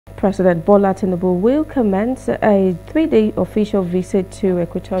President Bola Tinubu will commence a 3-day official visit to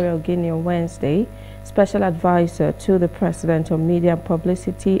Equatorial Guinea on Wednesday. Special advisor to the President on Media and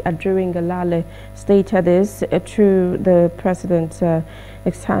Publicity, Adjurin Galale, stated this through the President's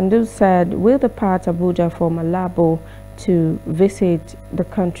ex-handle, said will depart Abuja for Malabo to visit the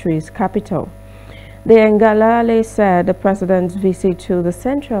country's capital. The Ngalale said the President's visit to the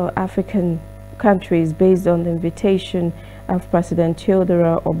Central African countries based on the invitation of President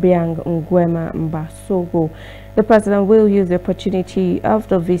Teodoro Obiang Nguema Mbasogo. The President will use the opportunity of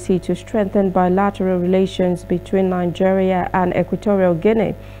the visit to strengthen bilateral relations between Nigeria and Equatorial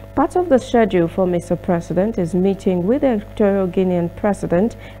Guinea. Part of the schedule for Mr. President is meeting with the Equatorial Guinean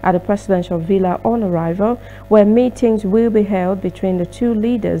President at the Presidential Villa on arrival, where meetings will be held between the two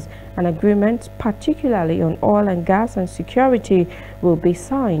leaders and agreements, particularly on oil and gas and security, will be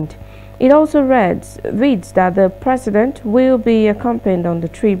signed. It also reads that the President will be accompanied on the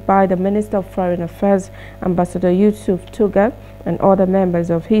trip by the Minister of Foreign Affairs, Ambassador Yusuf Tuga, and other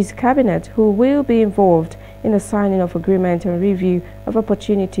members of his cabinet who will be involved in the signing of agreement and review of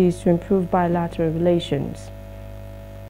opportunities to improve bilateral relations.